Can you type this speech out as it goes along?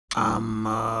I'm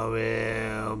a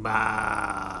real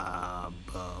Bob.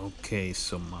 Okay,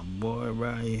 so my boy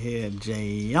right here,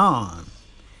 Jayon,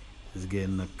 is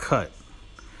getting a cut.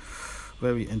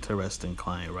 Very interesting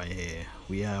client right here.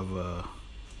 We have a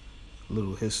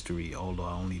little history, although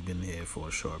I only been here for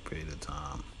a short period of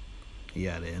time. He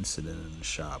had an incident in the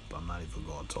shop. I'm not even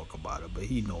going to talk about it, but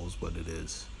he knows what it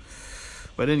is.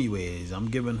 But anyways, I'm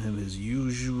giving him his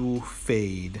usual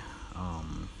fade.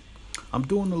 Um, I'm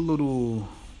doing a little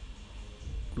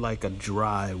like a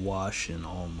dry washing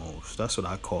almost. That's what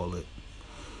I call it.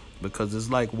 Because it's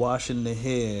like washing the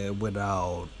hair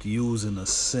without using a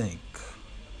sink.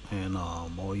 And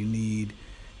all you need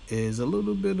is a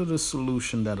little bit of the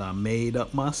solution that I made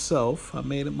up myself. I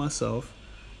made it myself.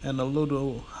 And a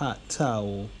little hot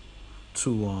towel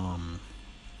to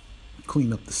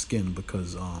clean up the skin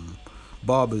because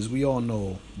barbers, we all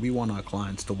know we want our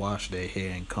clients to wash their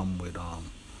hair and come with a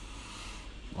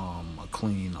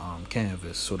clean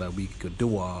canvas so that we could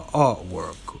do our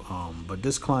artwork. But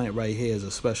this client right here is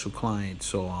a special client,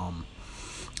 so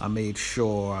I made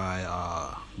sure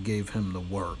I gave him the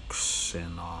works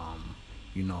and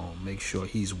make sure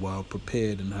he's well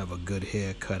prepared and have a good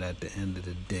haircut at the end of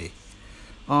the day.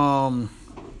 Um,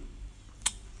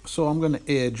 so I'm gonna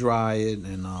air dry it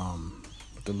and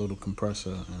with the little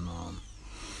compressor and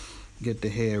get the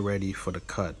hair ready for the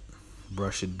cut.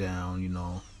 Brush it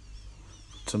down,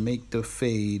 to make the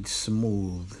fade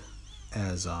smooth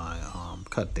as I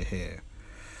cut the hair.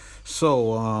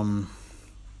 So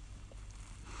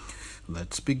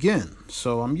let's begin.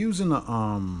 So I'm using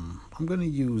I'm gonna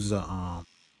use a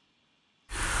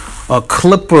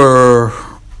clipper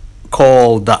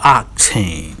called the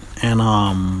Octane, and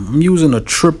I'm using a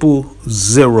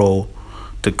 000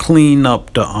 to clean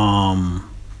up the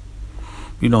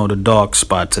dark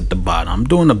spots at the bottom. I'm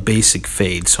doing a basic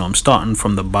fade, so I'm starting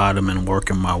from the bottom and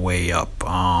working my way up.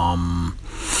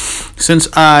 Since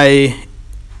I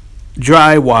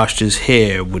dry washed his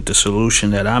hair with the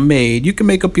solution that I made, you can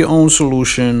make up your own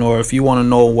solution, or if you want to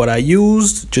know what I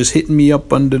used, just hit me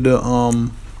up under the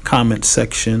comment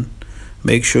section.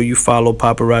 Make sure you follow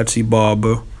Paparazzi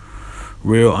Barber,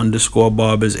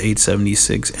 real_barbers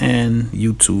 876, and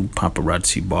YouTube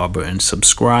Paparazzi Barber, and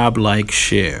subscribe, like,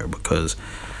 share, because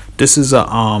this is a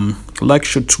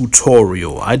lecture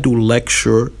tutorial. I do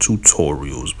lecture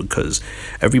tutorials because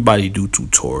everybody do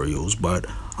tutorials, but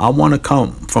I want to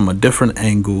come from a different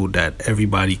angle that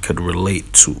everybody could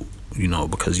relate to,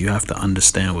 because you have to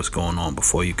understand what's going on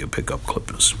before you can pick up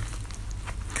clippers.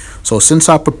 So since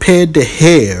I prepared the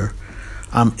hair,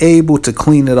 I'm able to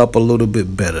clean it up a little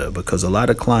bit better because a lot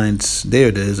of clients,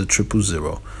 there's a 000.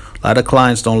 A lot of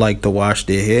clients don't like to wash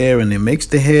their hair, and it makes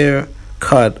the hair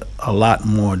cut a lot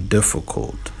more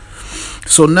difficult.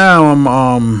 So now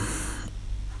I'm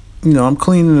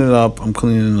cleaning it up.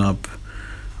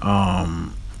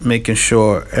 Making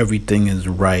sure everything is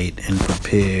right and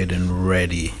prepared and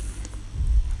ready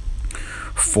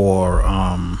for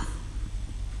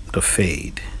the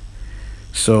fade.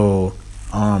 So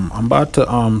I'm about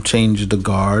to change the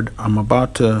guard. I'm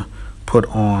about to put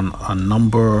on a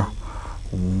number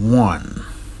one,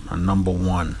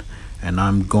 and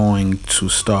I'm going to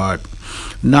start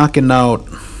knocking out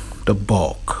the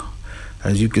bulk.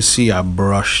 As you can see, I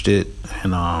brushed it,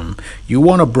 and you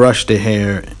want to brush the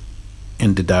hair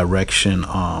in the direction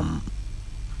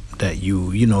that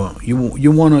you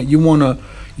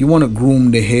want to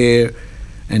groom the hair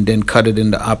and then cut it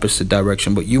in the opposite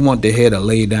direction, but you want the hair to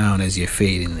lay down as you're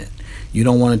fading it. You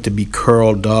don't want it to be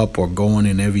curled up or going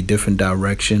in every different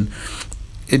direction.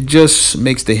 It just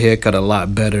makes the haircut a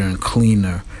lot better and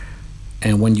cleaner,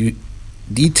 and when you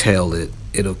detail it,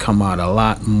 it'll come out a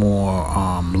lot more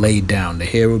laid down. The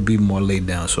hair will be more laid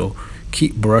down, so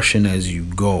keep brushing as you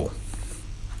go.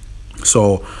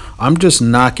 So I'm just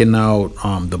knocking out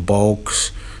the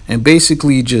bulks and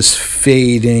basically just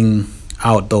fading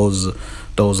out those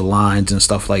lines and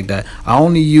stuff like that. I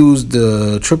only use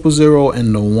the 000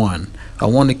 and the 1. I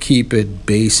want to keep it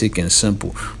basic and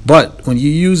simple. But when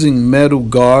you're using metal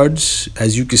guards,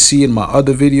 as you can see in my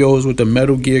other videos with the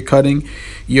Metal Gear cutting,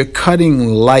 you're cutting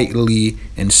lightly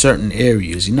in certain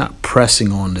areas. You're not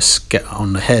pressing on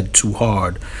the head too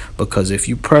hard, because if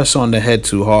you press on the head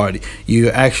too hard,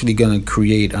 you're actually going to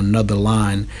create another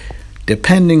line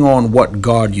depending on what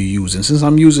guard you're using. Since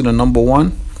I'm using a number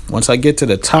 1, once I get to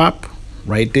the top,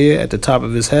 right there at the top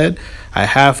of his head, I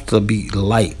have to be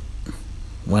light.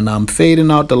 When I'm fading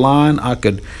out the line, I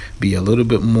could be a little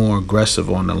bit more aggressive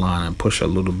on the line and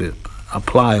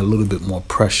apply a little bit more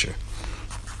pressure.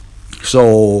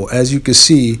 So as you can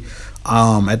see,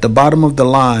 at the bottom of the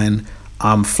line,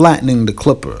 I'm flattening the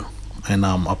clipper and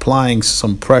I'm applying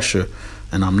some pressure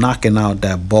and I'm knocking out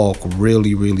that bulk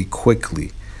really, really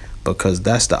quickly, because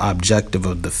that's the objective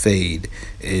of the fade,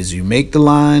 is you make the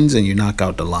lines and you knock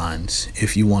out the lines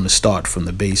if you want to start from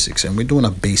the basics. And we're doing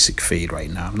a basic fade right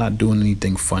now. I'm not doing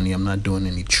anything funny. I'm not doing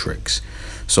any tricks.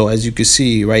 So as you can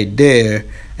see right there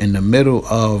in the middle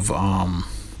of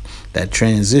that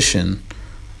transition,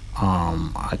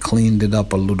 I cleaned it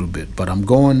up a little bit, but I'm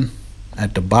going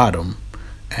at the bottom,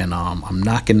 and I'm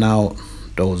knocking out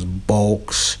those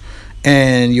bulks.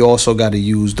 And you also got to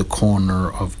use the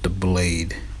corner of the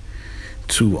blade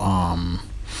to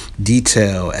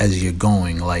detail as you're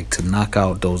going, like to knock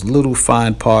out those little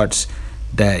fine parts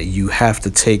that you have to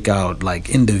take out like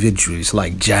individually. It's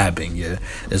like jabbing. Yeah,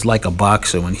 it's like a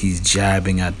boxer when he's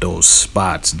jabbing at those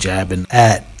spots, jabbing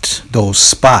at those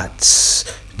spots,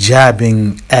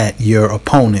 jabbing at your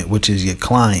opponent, which is your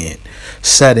client,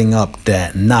 setting up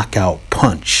that knockout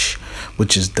punch,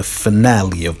 which is the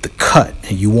finale of the cut,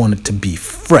 and you want it to be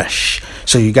fresh.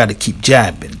 So you got to keep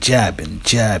jabbing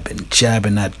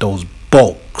at those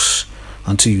bulks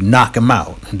until you knock them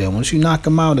out. And then once you knock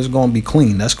them out, it's going to be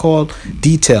clean. That's called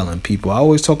detailing, people. I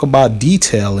always talk about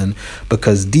detailing,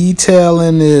 because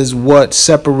detailing is what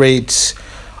separates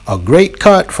a great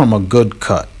cut from a good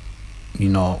cut. You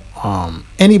know,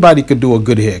 anybody could do a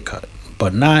good haircut,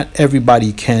 but not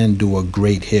everybody can do a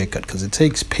great haircut, because it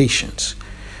takes patience.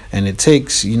 And it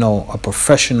takes, you know, a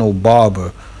professional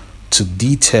barber to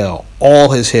detail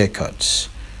all his haircuts,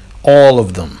 all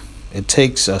of them. It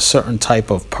takes a certain type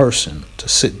of person to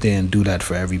sit there and do that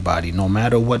for everybody, no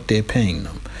matter what they're paying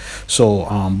them. So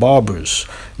barbers,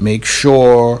 make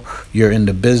sure you're in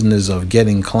the business of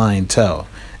getting clientele.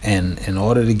 And in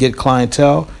order to get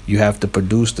clientele, you have to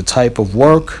produce the type of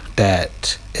work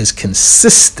that is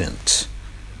consistent.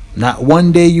 Not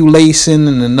one day you lacing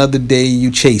and another day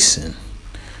you chasing.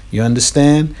 You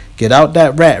understand? Get out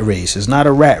that rat race. It's not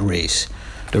a rat race.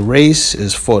 The race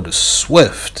is for the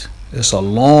swift. It's a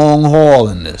long haul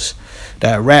in this.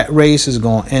 That rat race is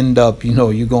going to end up, you know,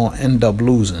 you're going to end up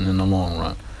losing in the long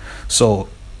run. So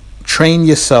train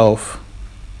yourself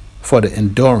for the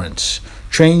endurance.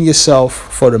 Train yourself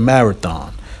for the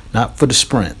marathon, not for the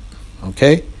sprint.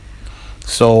 Okay?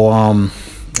 So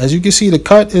as you can see, the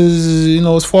cut is, you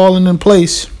know, it's falling in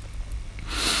place.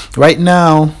 Right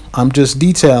now, I'm just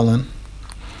detailing,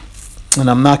 and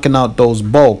I'm knocking out those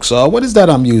bulks. What is that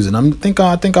I'm using? I think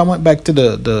I went back to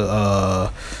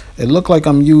the it looked like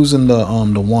I'm using the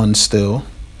one still,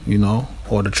 you know,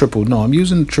 or the triple. No, I'm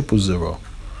using the 000.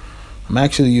 I'm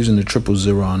actually using the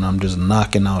 000, and I'm just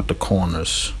knocking out the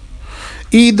corners.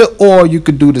 Either or, you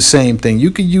could do the same thing.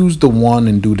 You could use the 1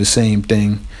 and do the same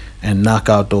thing and knock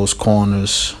out those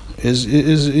corners. Is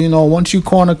you know, once you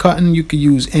corner cutting, you could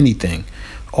use anything,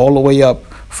 all the way up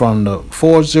from the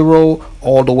 40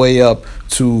 all the way up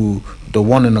to the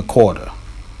 1 1/4.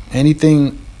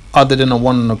 Anything other than a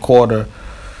 1 1/4,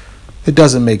 it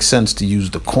doesn't make sense to use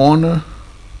the corner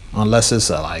unless it's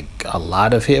like a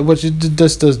lot of hair, which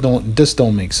this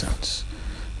don't make sense,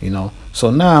 you know.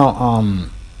 So now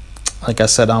like I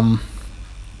said, I'm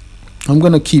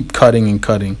gonna keep cutting and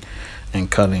cutting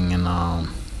and cutting, and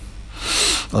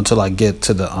until I get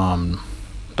to the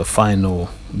final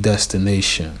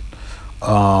destination.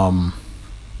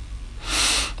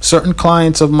 Certain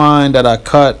clients of mine that I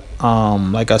cut,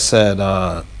 like I said,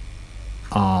 I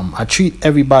treat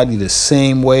everybody the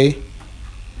same way,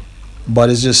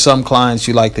 but it's just some clients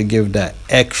you like to give that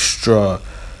extra,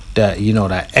 that, you know,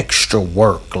 that extra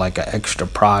work, like an extra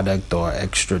product or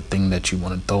extra thing that you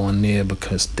want to throw in there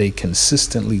because they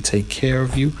consistently take care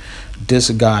of you. This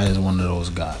guy is one of those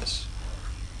guys.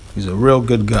 He's a real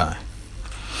good guy.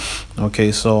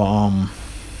 Okay, so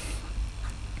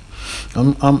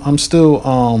I'm still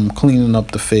cleaning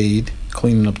up the fade.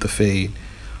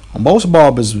 Most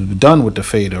barbers are done with the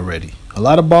fade already. A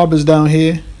lot of barbers down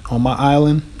here on my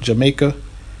island, Jamaica,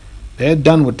 they're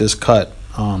done with this cut.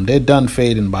 They're done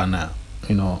fading by now.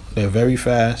 You know, they're very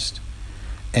fast,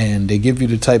 and they give you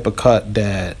the type of cut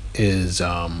that is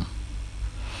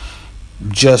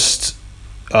just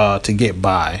to get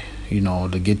by, you know,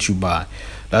 to get you by.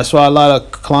 That's why a lot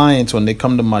of clients, when they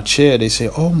come to my chair, they say,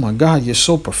 "Oh my God, you're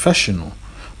so professional."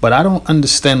 But I don't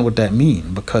understand what that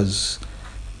means, because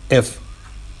if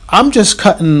I'm just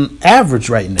cutting average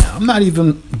right now, I'm not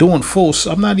even doing a full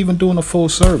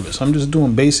service. I'm just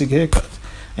doing basic haircuts.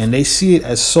 And they see it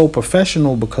as so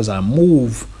professional because I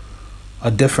move a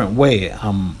different way.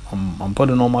 I'm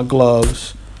putting on my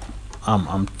gloves.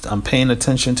 I'm paying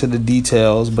attention to the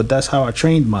details, but that's how I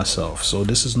trained myself. So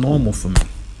this is normal for me.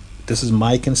 This is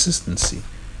my consistency.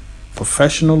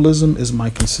 Professionalism is my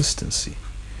consistency.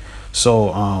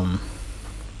 So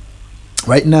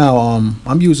Right now,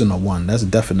 I'm using a 1. That's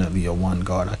definitely a 1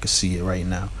 guard. I can see it right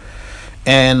now.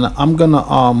 And I'm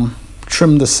gonna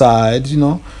trim the sides. You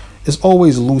know, there's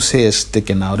always loose hair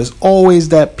sticking out. There's always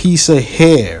that piece of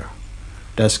hair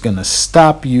that's gonna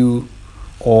stop you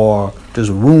or just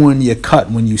ruin your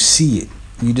cut when you see it.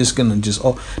 You're just gonna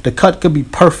the cut could be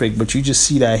perfect, but you just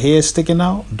see that hair sticking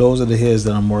out. Those are the hairs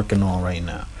that I'm working on right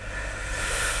now.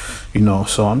 You know,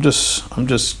 so I'm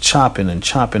just chopping and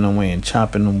chopping away and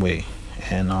chopping away,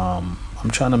 and I'm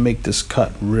trying to make this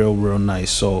cut real nice.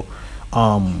 So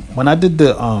when I did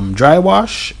the dry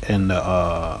wash and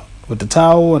with the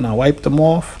towel and I wiped them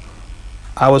off,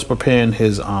 I was preparing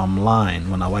his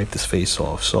line when I wiped his face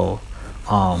off. So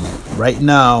right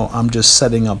now I'm just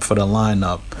setting up for the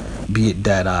lineup, be it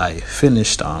that I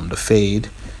finished the fade,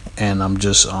 and I'm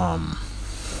just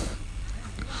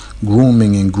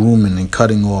grooming and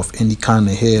cutting off any kind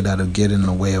of hair that'll get in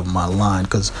the way of my line,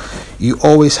 because you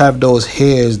always have those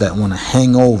hairs that want to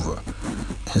hang over,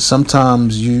 and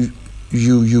sometimes you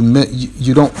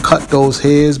don't cut those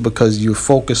hairs because you're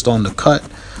focused on the cut,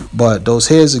 but those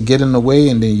hairs will get in the way,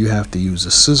 and then you have to use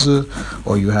a scissor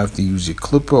or you have to use your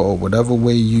clipper or whatever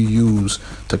way you use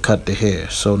to cut the hair.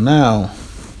 So now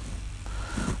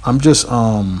I'm just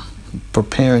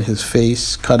preparing his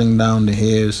face, cutting down the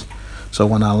hairs, so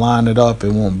when I line it up,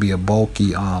 it won't be a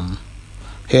bulky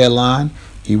hairline.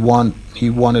 He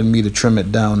wanted me to trim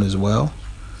it down as well.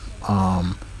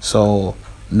 So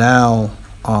now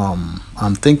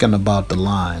I'm thinking about the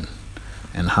line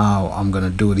and how I'm gonna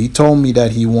do it. He told me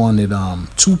that he wanted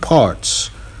 2 parts,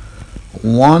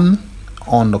 one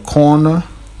on the corner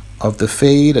of the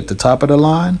fade at the top of the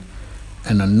line,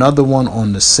 and another one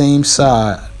on the same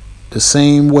side, the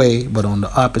same way, but on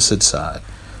the opposite side.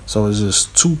 So it's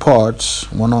just 2 parts,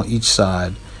 one on each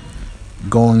side,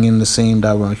 going in the same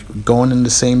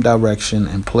direction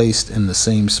and placed in the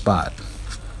same spot.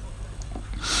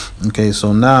 Okay,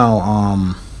 so now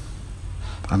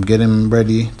I'm getting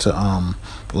ready to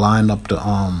line up the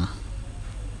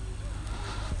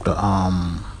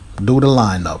do the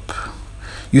lineup.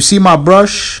 You see my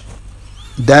brush?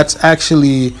 That's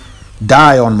actually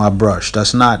dye on my brush.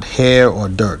 That's not hair or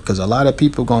dirt, because a lot of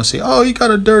people gonna say, oh, he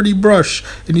got a dirty brush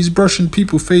and he's brushing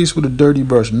people's face with a dirty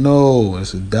brush. No,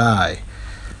 it's a dye.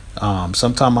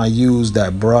 Sometimes I use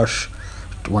that brush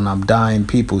when I'm dyeing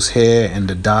people's hair, and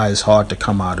the dye is hard to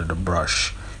come out of the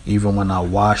brush. Even when I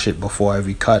wash it before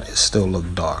every cut, it still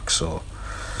look dark. So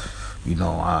you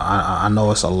know, I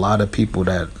know it's a lot of people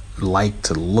that like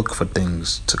to look for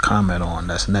things to comment on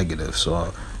that's negative.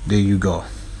 So there you go.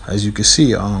 As you can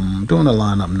see, I'm doing a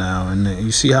lineup now, and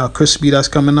you see how crispy that's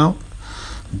coming out?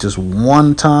 Just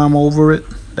one time over it.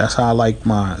 That's how I like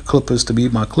my clippers to be.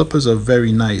 My clippers are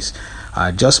very nice. I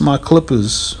adjust my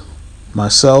clippers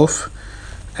myself,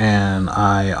 and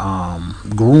I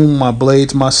groom my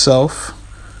blades myself.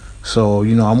 So,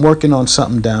 you know, I'm working on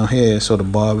something down here so the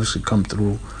barbers could come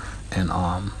through and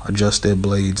adjust their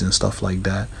blades and stuff like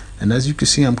that. And as you can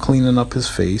see, I'm cleaning up his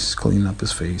face,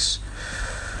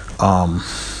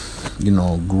 you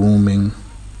know, grooming.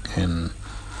 And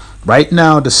right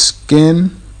now the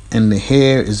skin and the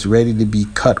hair is ready to be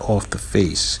cut off the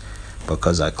face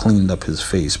because I cleaned up his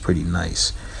face pretty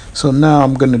nice. So now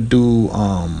I'm gonna do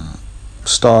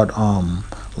start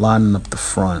lining up the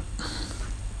front.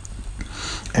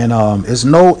 And there's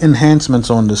no enhancements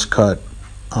on this cut.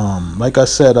 Like I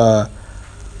said, I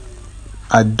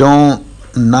don't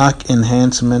knock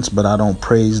enhancements, but I don't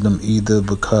praise them either,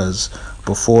 because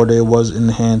before there was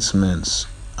enhancements,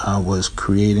 I was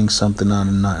creating something out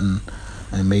of nothing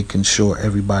and making sure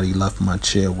everybody left my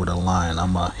chair with a line.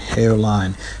 I'm a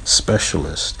hairline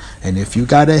specialist, and if you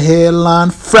got a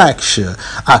hairline fracture,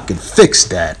 I can fix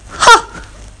that. Ha!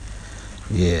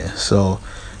 Yeah, so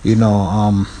you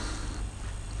know,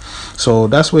 so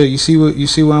that's where you see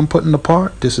where I'm putting the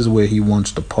part. This is where he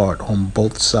wants the part on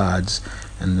both sides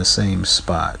in the same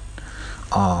spot.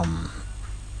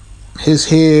 His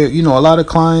hair, you know, a lot of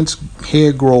clients'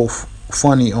 hair grow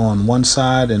funny on one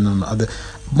side and on the other.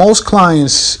 Most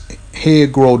clients' hair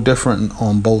grow different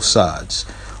on both sides.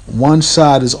 One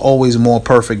side is always more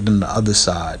perfect than the other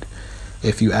side.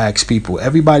 If you ask people,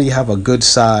 everybody have a good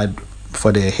side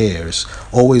for their hairs.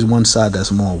 Always one side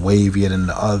that's more wavier than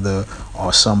the other,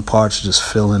 or some parts just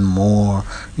fill in more.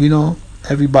 You know,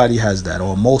 everybody has that,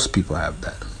 or most people have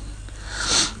that.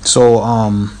 So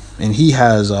and he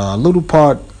has a little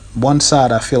part, one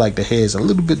side I feel like the hair is a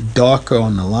little bit darker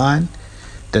on the line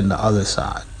than the other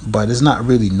side, but it's not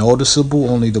really noticeable.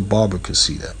 Only the barber could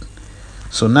see that.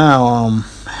 So now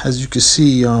as you can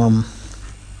see,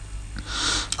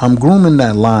 I'm grooming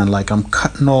that line. Like, I'm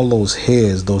cutting all those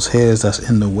hairs that's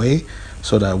in the way,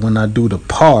 so that when I do the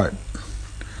part,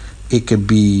 it could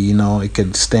be, you know, it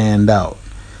could stand out.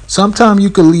 Sometimes you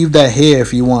could leave that hair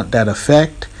if you want that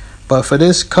effect, but for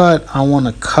this cut, I want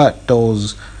to cut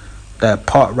that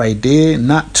part right there,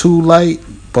 not too light,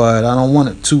 but I don't want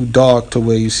it too dark to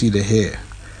where you see the hair,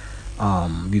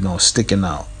 you know, sticking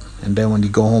out. And then when you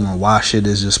go home and wash it,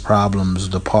 there's just problems.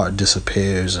 The part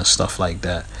disappears and stuff like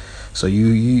that. So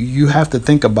you have to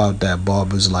think about that,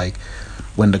 barbers. Like,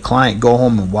 when the client go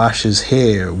home and wash his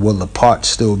hair, will the part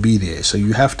still be there? So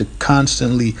you have to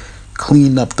constantly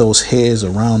clean up those hairs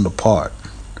around the part,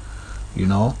 you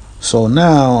know. So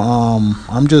now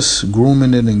I'm just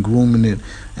grooming it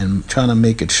and trying to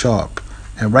make it sharp.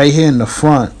 And right here in the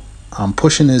front, I'm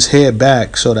pushing his hair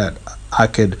back so that I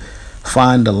could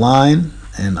find the line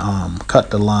and cut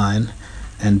the line.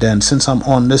 And then since I'm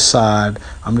on this side,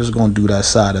 I'm just going to do that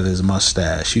side of his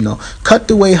mustache. You know, cut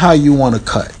the way how you want to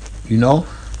cut, you know.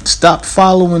 Stop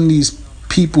following these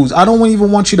people's. I don't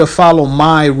even want you to follow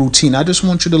my routine. I just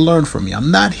want you to learn from me. I'm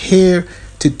not here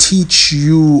to teach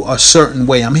you a certain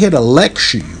way. I'm here to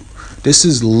lecture you. This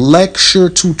is lecture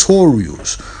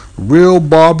tutorials, real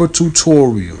barber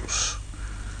tutorials.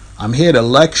 I'm here to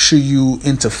lecture you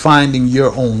into finding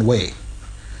your own way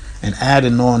and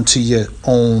adding on to your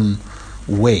own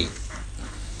way.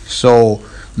 So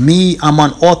me, I'm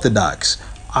unorthodox.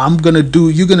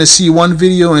 You're gonna see one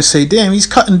video and say, damn, he's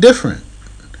cutting different.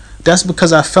 That's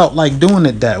because I felt like doing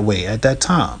it that way at that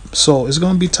time. So it's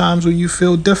gonna be times where you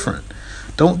feel different.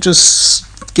 Don't just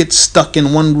get stuck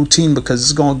in one routine because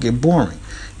it's gonna get boring.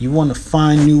 You want to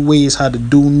find new ways how to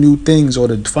do new things, or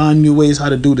to find new ways how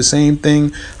to do the same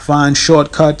thing, find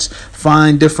shortcuts,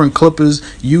 find different clippers,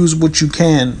 use what you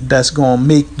can that's gonna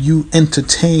make you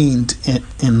entertained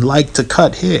and like to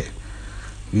cut hair.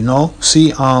 You know,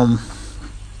 see, now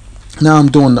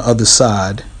I'm doing the other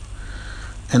side,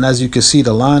 and as you can see,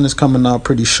 the line is coming out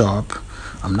pretty sharp.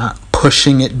 I'm not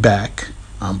pushing it back.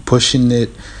 I'm pushing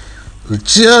it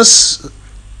just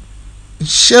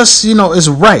you know, it's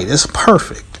right. It's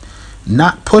perfect.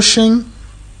 Not pushing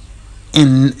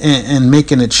and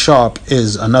making it sharp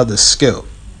is another skill.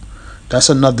 That's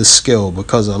another skill,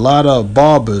 because a lot of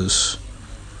barbers,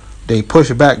 they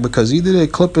push back because either their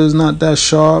clipper is not that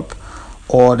sharp,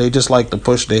 or they just like to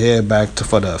push the hair back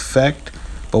for the effect.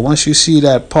 But once you see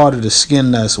that part of the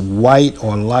skin that's white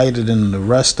or lighter than the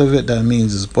rest of it, that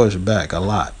means it's pushed back a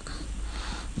lot,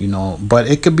 you know. But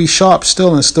it could be sharp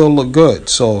still and still look good.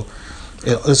 So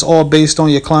it's all based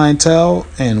on your clientele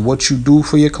and what you do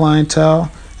for your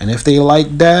clientele. And if they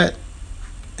like that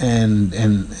and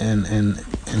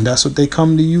that's what they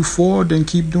come to you for, then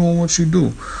keep doing what you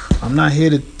do. I'm not here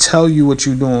to tell you what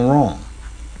you're doing wrong.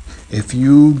 If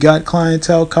you got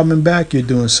clientele coming back, you're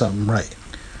doing something right.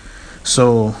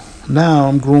 So now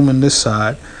I'm grooming this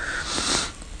side.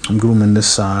 I'm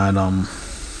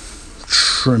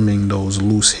trimming those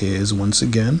loose hairs once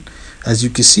again. As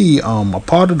you can see, a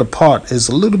part of the part is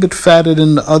a little bit fatter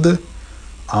than the other.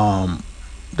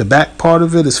 The back part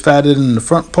of it is fatter than the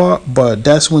front part, but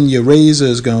that's when your razor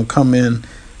is going to come in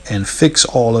and fix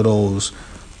all of those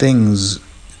things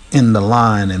in the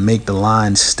line and make the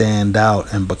line stand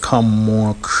out and become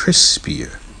more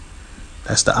crispier.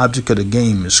 That's the object of the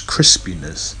game, is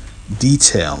crispiness,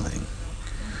 detailing.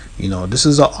 You know, this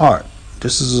is an art.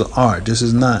 This is an art. This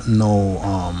is not no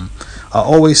I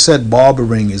always said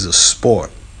barbering is a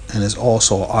sport, and it's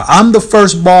also art. I'm the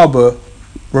first barber,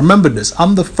 remember this,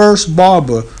 I'm the first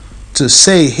barber to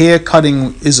say hair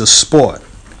cutting is a sport.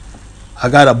 I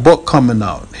got a book coming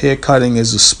out, Hair Cutting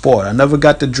is a Sport. I never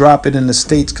got to drop it in the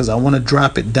States because I want to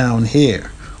drop it down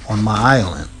here on my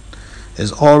island.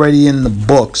 It's already in the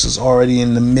books, it's already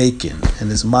in the making,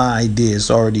 and it's my idea, it's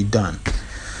already done.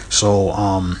 So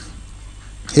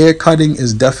hair cutting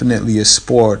is definitely a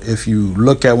sport. If you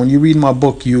look at, when you read my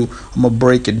book, I'm gonna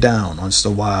break it down as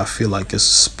to why I feel like it's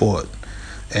a sport.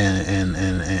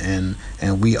 And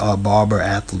we are barber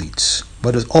athletes.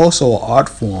 But it's also an art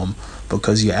form,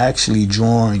 because you're actually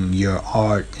drawing your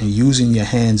art and using your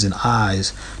hands and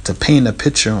eyes to paint a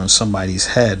picture on somebody's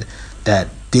head that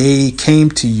they came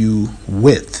to you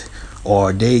with,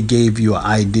 or they gave you an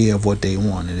idea of what they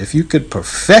wanted. If you could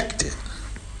perfect it,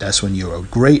 that's when you're a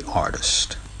great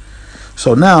artist.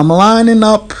 So now I'm lining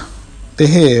up the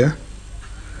hair,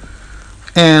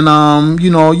 and you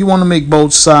know, you want to make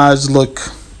both sides look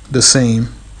the same.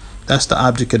 That's the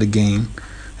object of the game.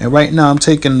 And right now I'm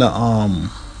taking my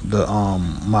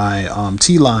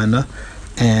T-liner,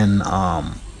 and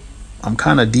I'm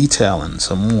kind of detailing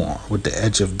some more with the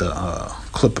edge of the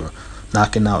clipper,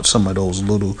 knocking out some of those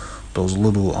little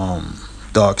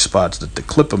dark spots that the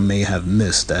clipper may have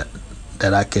missed, that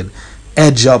I could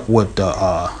edge up with the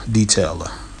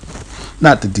detailer.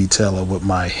 Not the detailer, with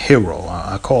my hero.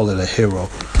 I call it a hero,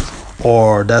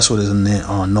 or that's what it's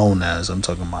known as. I'm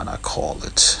talking about, I call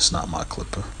it. It's not my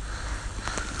clipper,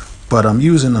 but I'm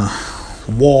using a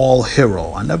wall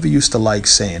hero. I never used to like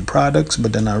saying products,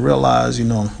 but then I realized,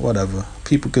 whatever,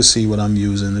 people could see what I'm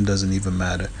using. It doesn't even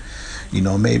matter.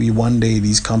 Maybe one day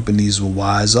these companies will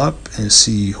wise up and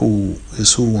see who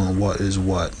is who and what is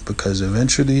what, because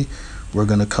eventually we're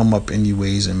going to come up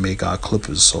anyways and make our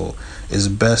clippers. So it's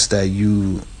best that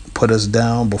you put us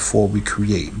down before we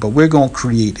create. But we're going to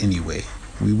create anyway.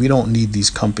 We don't need these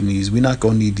companies. We're not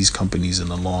going to need these companies in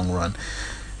the long run.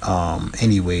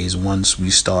 Anyways, once we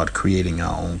start creating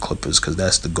our own clippers, because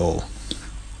that's the goal.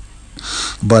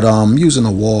 But using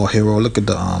a wall hero. Look at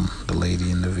the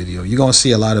lady in the video. You're gonna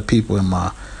see a lot of people in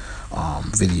my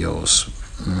videos.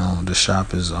 The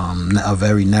shop is a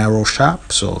very narrow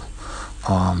shop, so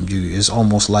it's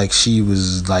almost like she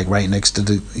was like right next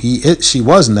to she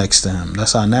was next to him.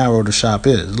 That's how narrow the shop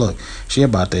is. Look, she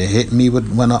about to hit me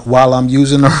while I'm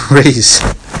using a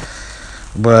razor.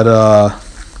 But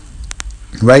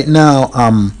right now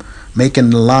I'm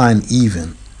making the line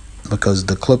even, because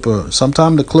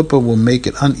sometimes the clipper will make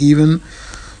it uneven,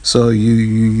 so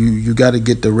you got to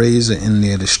get the razor in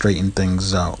there to straighten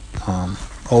things out.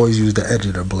 Always use the edge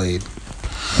of the blade,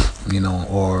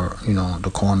 or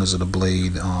the corners of the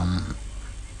blade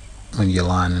when you're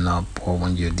lining up or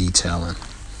when you're detailing,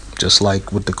 just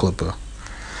like with the clipper.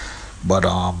 But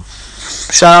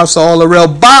shout out to all the real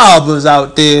barbers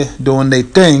out there doing their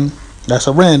thing. That's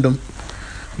a random,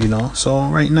 so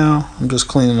right now I'm just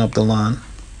cleaning up the line.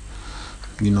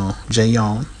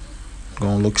 Jayon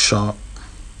gonna look sharp.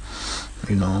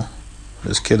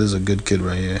 This kid is a good kid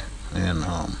right here, and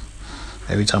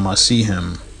every time I see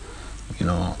him,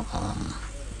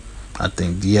 I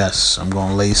think, yes, I'm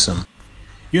gonna lace him.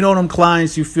 Them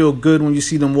clients you feel good when you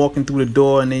see them walking through the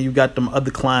door, and then you got them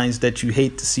other clients that you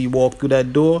hate to see walk through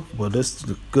that door. Well, this is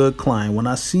a good client. When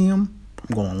I see him,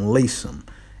 I'm gonna lace him,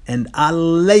 and I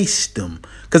laced him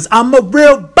because I'm a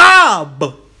real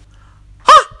barber.